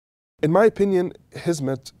In my opinion,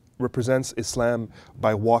 Hizmet represents Islam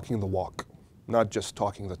by walking the walk, not just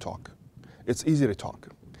talking the talk. It's easy to talk.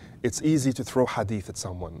 It's easy to throw hadith at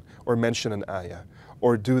someone, or mention an ayah,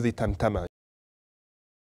 or do the tamtama.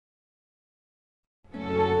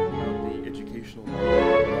 The educational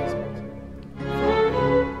organization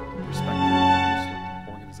from the perspective of Muslim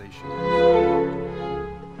organization.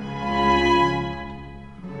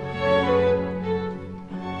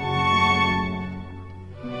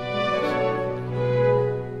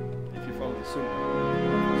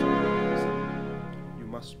 You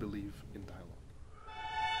must believe in dialogue.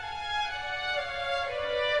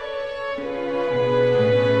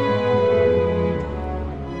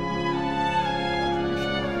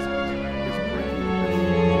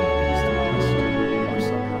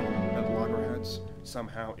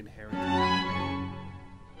 Somehow inherent.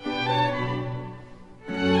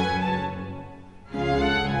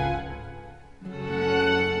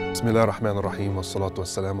 بسم الله الرحمن الرحيم والصلاة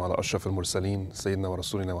والسلام على أشرف المرسلين سيدنا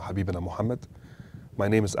ورسولنا وحبيبنا Muhammad. My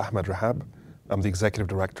name is Ahmed Rehab. I'm the Executive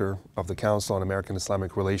Director of the Council on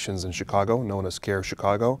American-Islamic Relations in Chicago, known as CAIR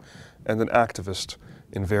Chicago, and an activist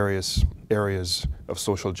in various areas of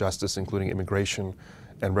social justice, including immigration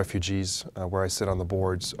and refugees, where I sit on the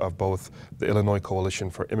boards of both the Illinois Coalition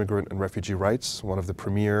for Immigrant and Refugee Rights, one of the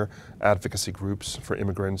premier advocacy groups for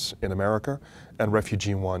immigrants in America, and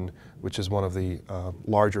Refugee One, which is one of the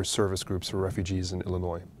larger service groups for refugees in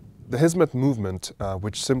Illinois. The Hizmet Movement,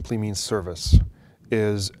 which simply means service,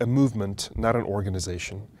 is a movement, not an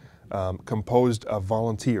organization, composed of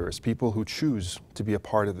volunteers, people who choose to be a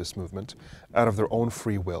part of this movement out of their own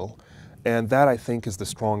free will. And that, I think, is the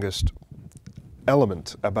strongest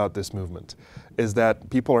element about this movement, is that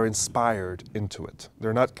people are inspired into it.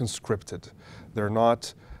 They're not conscripted. They're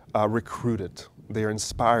not recruited. They are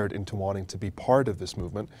inspired into wanting to be part of this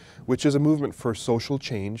movement, which is a movement for social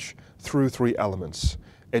change through three elements: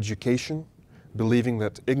 education, believing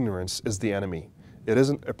that ignorance is the enemy. It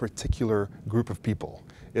isn't a particular group of people.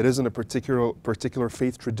 It isn't a particular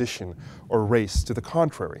faith tradition or race. To the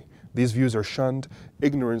contrary, these views are shunned,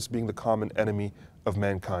 ignorance being the common enemy of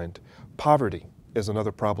mankind. Poverty is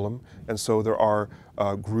another problem, and so there are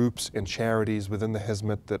groups and charities within the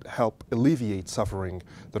Hizmet that help alleviate suffering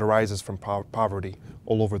that arises from poverty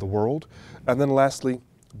all over the world. And then lastly,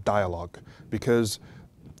 dialogue, because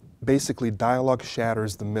basically dialogue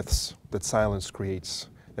shatters the myths that silence creates.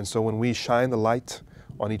 And so when we shine the light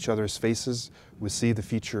on each other's faces, we see the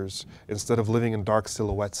features. Instead of living in dark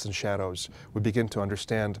silhouettes and shadows, we begin to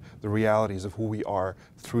understand the realities of who we are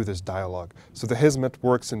through this dialogue. So the Hizmet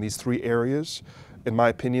works in these three areas, in my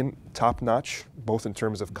opinion, top-notch, both in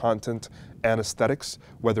terms of content and aesthetics,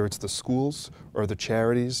 whether it's the schools or the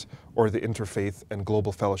charities or the interfaith and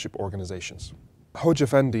global fellowship organizations. Hoj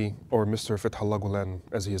Effendi, or Mr. Fethullah Gulen,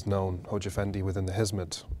 as he is known, Hoj Effendi within the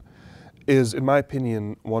Hizmet, is, in my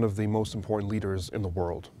opinion, one of the most important leaders in the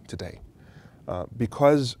world today.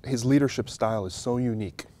 Because his leadership style is so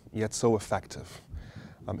unique, yet so effective.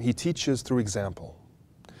 He teaches through example,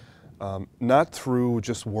 not through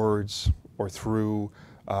just words or through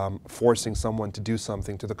forcing someone to do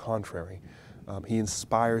something. To the contrary, he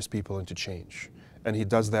inspires people into change. And he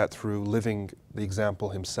does that through living the example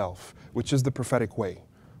himself, which is the prophetic way.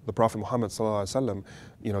 The Prophet Muhammad ﷺ,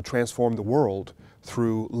 transformed the world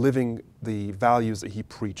through living the values that he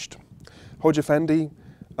preached. Hoj Effendi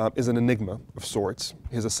is an enigma of sorts.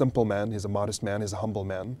 He's a simple man, he's a modest man, he's a humble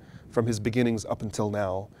man. From his beginnings up until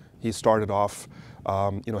now, he started off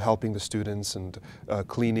helping the students and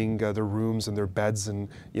cleaning their rooms and their beds, and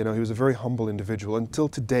he was a very humble individual. Until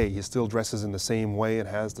today, he still dresses in the same way and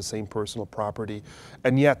has the same personal property,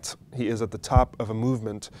 and yet he is at the top of a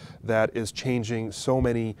movement that is changing so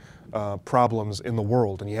many problems in the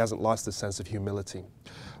world, and he hasn't lost the sense of humility.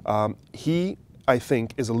 He, I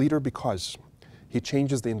think, is a leader because he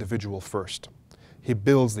changes the individual first. He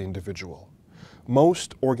builds the individual.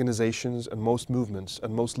 Most organizations and most movements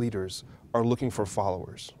and most leaders are looking for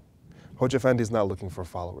followers. Hoj Effendi is not looking for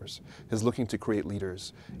followers. He's looking to create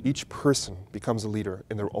leaders. Each person becomes a leader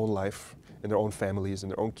in their own life, in their own families, in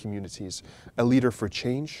their own communities. A leader for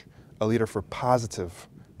change, a leader for positive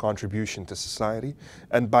contribution to society.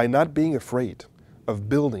 And by not being afraid of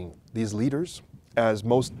building these leaders, as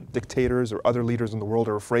most dictators or other leaders in the world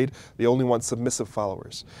are afraid, they only want submissive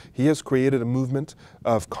followers. He has created a movement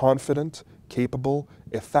of confident, capable,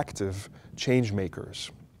 effective change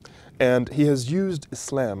makers. And he has used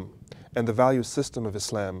Islam and the value system of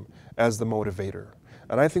Islam as the motivator.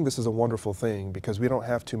 And I think this is a wonderful thing because we don't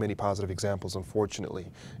have too many positive examples,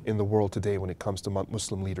 unfortunately, in the world today when it comes to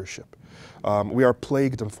Muslim leadership. We are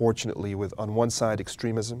plagued, unfortunately, with, on one side,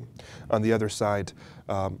 extremism, on the other side,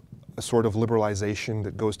 a sort of liberalization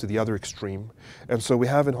that goes to the other extreme. And so we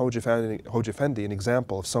have in Hoja Effendi an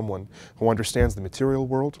example of someone who understands the material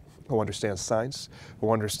world, who understands science,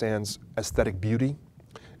 who understands aesthetic beauty,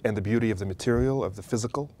 and the beauty of the material, of the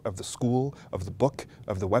physical, of the school, of the book,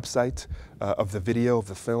 of the website, of the video, of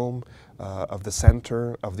the film, of the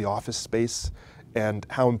center, of the office space, and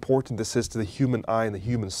how important this is to the human eye and the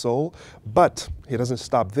human soul. But he doesn't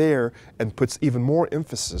stop there and puts even more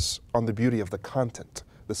emphasis on the beauty of the content,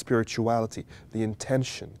 the spirituality, the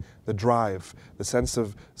intention, the drive, the sense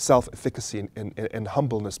of self-efficacy and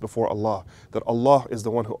humbleness before Allah, that Allah is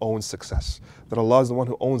the one who owns success, that Allah is the one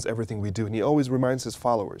who owns everything we do. And he always reminds his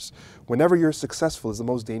followers, whenever you're successful is the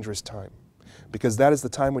most dangerous time, because that is the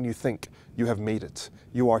time when you think you have made it,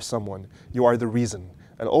 you are someone, you are the reason.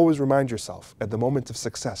 And always remind yourself at the moment of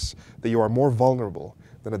success that you are more vulnerable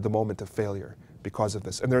than at the moment of failure because of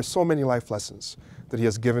this. And there are so many life lessons that he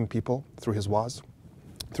has given people through his waz,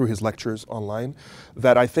 through his lectures online,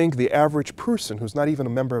 that I think the average person who's not even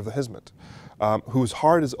a member of the Hizmet, whose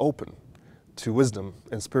heart is open to wisdom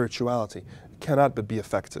and spirituality, cannot but be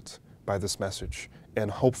affected by this message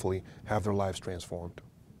and hopefully have their lives transformed.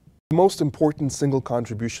 The most important single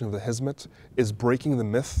contribution of the Hizmet is breaking the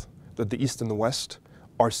myth that the East and the West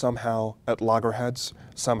are somehow at loggerheads,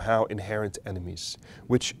 somehow inherent enemies,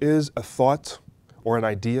 which is a thought or an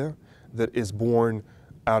idea that is born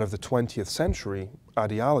out of the 20th century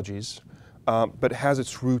ideologies, but has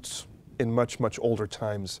its roots in much, much older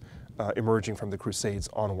times, emerging from the Crusades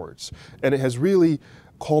onwards. And it has really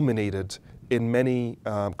culminated in many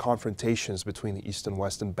confrontations between the East and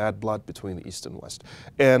West and bad blood between the East and West.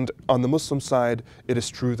 And on the Muslim side, it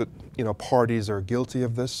is true that parties are guilty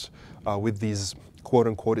of this with these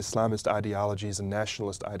quote-unquote Islamist ideologies and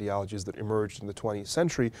nationalist ideologies that emerged in the 20th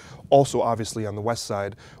century. Also, obviously, on the West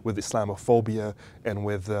side with Islamophobia and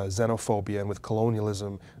with xenophobia and with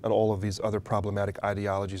colonialism and all of these other problematic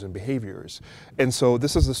ideologies and behaviors. And so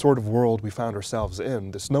this is the sort of world we found ourselves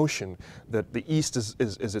in, this notion that the East is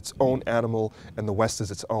its own animal and the West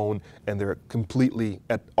is its own, and they're completely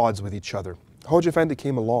at odds with each other. Hoja Effendi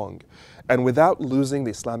came along, and without losing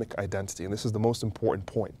the Islamic identity, and this is the most important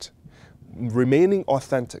point, remaining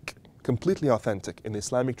authentic, completely authentic in the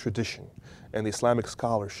Islamic tradition and the Islamic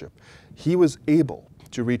scholarship, he was able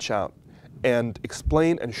to reach out and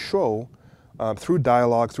explain and show through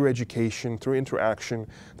dialogue, through education, through interaction,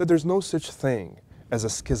 that there's no such thing as a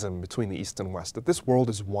schism between the East and West, that this world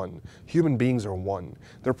is one. Human beings are one.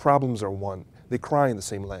 Their problems are one. They cry in the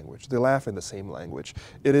same language. They laugh in the same language.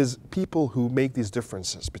 It is people who make these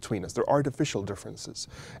differences between us. They're artificial differences.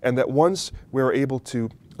 And that once we're able to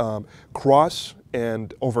cross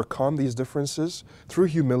and overcome these differences through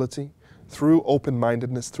humility, through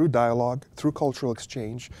open-mindedness, through dialogue, through cultural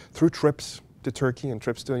exchange, through trips to Turkey and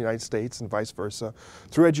trips to the United States and vice versa,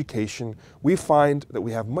 through education, we find that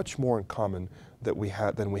we have much more in common than we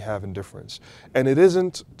have in difference. And it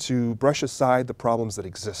isn't to brush aside the problems that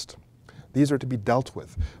exist. These are to be dealt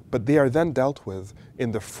with, but they are then dealt with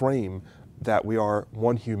in the frame that we are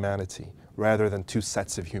one humanity rather than two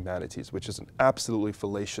sets of humanities, which is an absolutely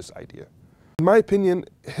fallacious idea. In my opinion,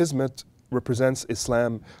 Hizmet represents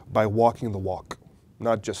Islam by walking the walk,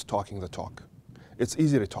 not just talking the talk. It's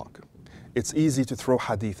easy to talk. It's easy to throw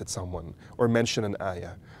hadith at someone or mention an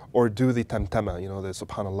ayah or do the tamtama, the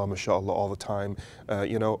subhanallah, mashallah all the time,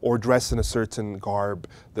 or dress in a certain garb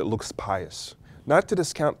that looks pious. Not to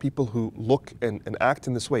discount people who look and act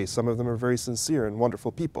in this way. Some of them are very sincere and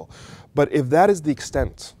wonderful people. But if that is the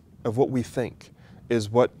extent of what we think is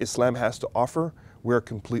what Islam has to offer, we're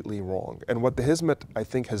completely wrong. And what the Hizmet, I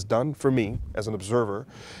think, has done for me as an observer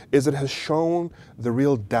is it has shown the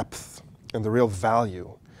real depth and the real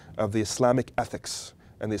value of the Islamic ethics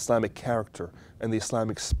and the Islamic character and the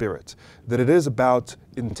Islamic spirit. That it is about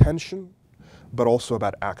intention, but also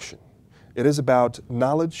about action. It is about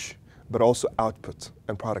knowledge, but also output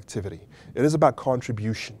and productivity. It is about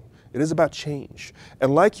contribution. It is about change.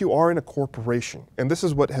 And like you are in a corporation, and this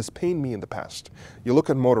is what has pained me in the past. You look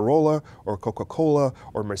at Motorola or Coca-Cola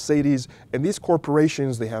or Mercedes, and these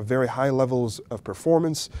corporations, they have very high levels of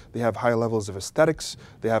performance, they have high levels of aesthetics,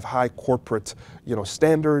 they have high corporate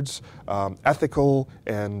standards, ethical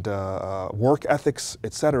and work ethics,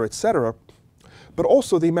 et cetera, but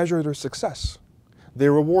also they measure their success. They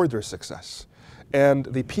reward their success. And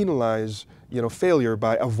they penalize failure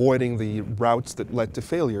by avoiding the routes that led to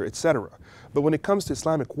failure, etc. But when it comes to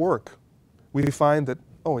Islamic work, we find that,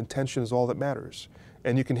 intention is all that matters.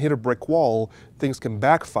 And you can hit a brick wall, things can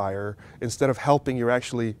backfire. Instead of helping, you're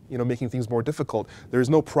actually making things more difficult. There's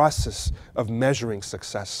no process of measuring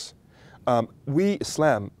success.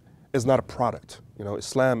 Islam is not a product.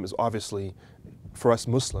 Islam is obviously for us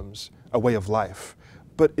Muslims, a way of life,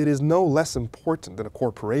 but it is no less important than a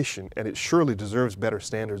corporation, and it surely deserves better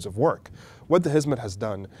standards of work. What the Hizmet has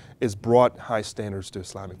done is brought high standards to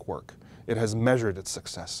Islamic work. It has measured its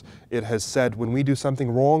success. It has said, when we do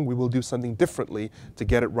something wrong, we will do something differently to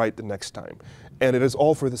get it right the next time. And it is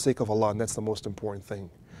all for the sake of Allah, and that's the most important thing.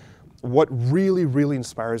 What really, really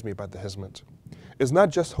inspires me about the Hizmet is not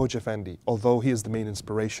just Hoj Effendi, although he is the main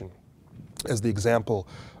inspiration, as the example,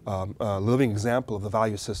 living example of the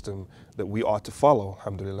value system that we ought to follow,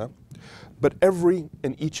 alhamdulillah, but every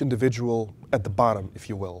and each individual at the bottom, if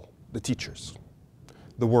you will, the teachers,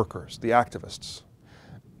 the workers, the activists.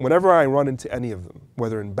 Whenever I run into any of them,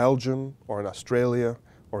 whether in Belgium or in Australia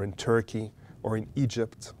or in Turkey or in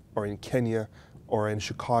Egypt or in Kenya or in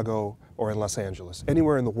Chicago or in Los Angeles,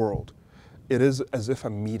 anywhere in the world, it is as if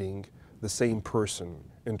I'm meeting the same person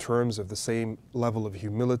in terms of the same level of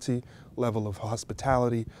humility, level of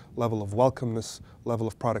hospitality, level of welcomeness, level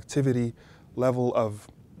of productivity, level of,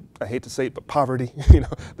 I hate to say it, but poverty,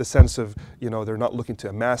 the sense of, they're not looking to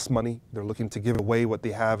amass money, they're looking to give away what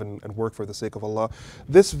they have and work for the sake of Allah.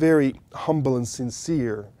 This very humble and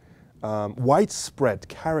sincere, widespread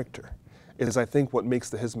character is, I think, what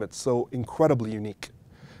makes the Hizmet so incredibly unique.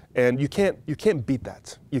 And you can't beat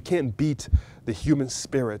that. You can't beat the human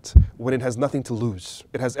spirit when it has nothing to lose.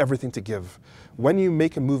 It has everything to give. When you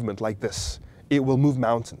make a movement like this, it will move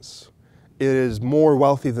mountains. It is more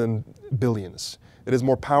wealthy than billions. It is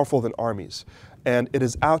more powerful than armies. And it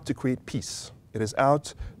is out to create peace. It is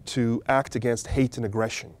out to act against hate and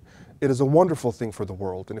aggression. It is a wonderful thing for the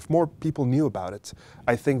world. And if more people knew about it,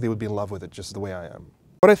 I think they would be in love with it just the way I am.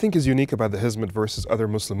 What I think is unique about the Hizmet versus other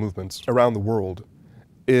Muslim movements around the world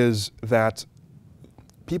is that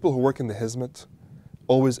people who work in the Hizmet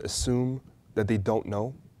always assume that they don't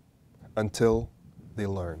know until they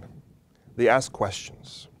learn. They ask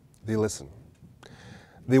questions. They listen.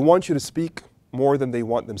 They want you to speak more than they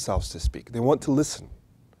want themselves to speak. They want to listen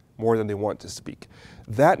more than they want to speak.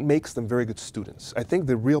 That makes them very good students. I think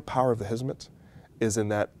the real power of the Hizmet is in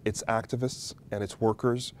that its activists and its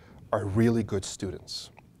workers are really good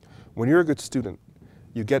students. When you're a good student,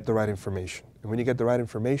 you get the right information. And when you get the right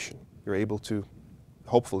information, you're able to,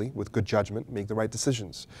 hopefully, with good judgment, make the right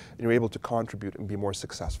decisions. And you're able to contribute and be more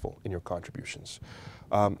successful in your contributions.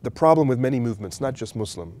 The problem with many movements, not just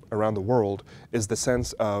Muslim, around the world, is the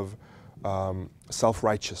sense of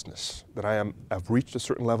self-righteousness. That I've reached a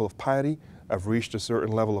certain level of piety, I've reached a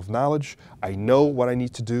certain level of knowledge, I know what I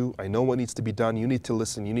need to do, I know what needs to be done, you need to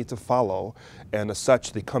listen, you need to follow, and as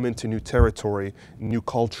such they come into new territory, new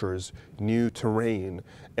cultures, new terrain,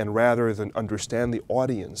 and rather than understand the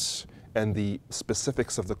audience and the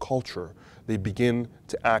specifics of the culture, they begin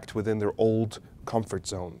to act within their old comfort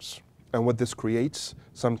zones. And what this creates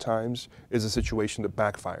sometimes is a situation that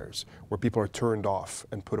backfires, where people are turned off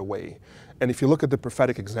and put away. And if you look at the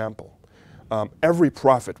prophetic example, every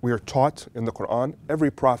prophet, we are taught in the Quran,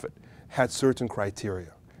 every prophet had certain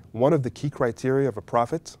criteria. One of the key criteria of a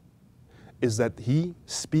prophet is that he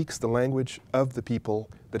speaks the language of the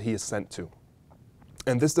people that he is sent to.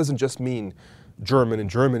 And this doesn't just mean German in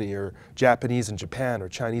Germany, or Japanese in Japan, or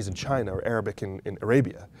Chinese in China, or Arabic in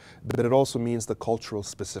Arabia, but it also means the cultural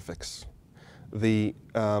specifics, the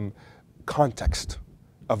context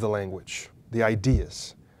of the language, the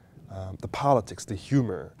ideas, the politics, the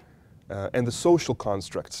humor, and the social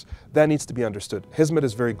constructs. That needs to be understood. Hizmet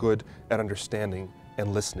is very good at understanding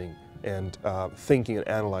and listening and thinking and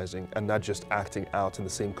analyzing, and not just acting out in the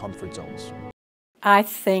same comfort zones. I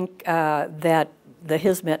think that the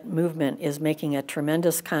Hizmet movement is making a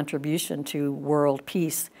tremendous contribution to world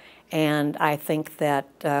peace, and I think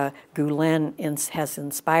that Gulen has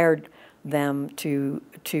inspired them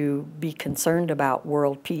to be concerned about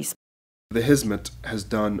world peace. The Hizmet has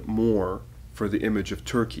done more for the image of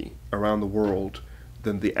Turkey around the world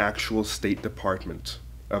than the actual State Department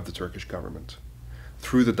of the Turkish government.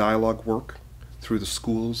 Through the dialogue work, through the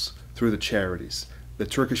schools, through the charities, the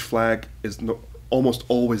Turkish flag is almost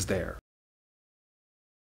always there.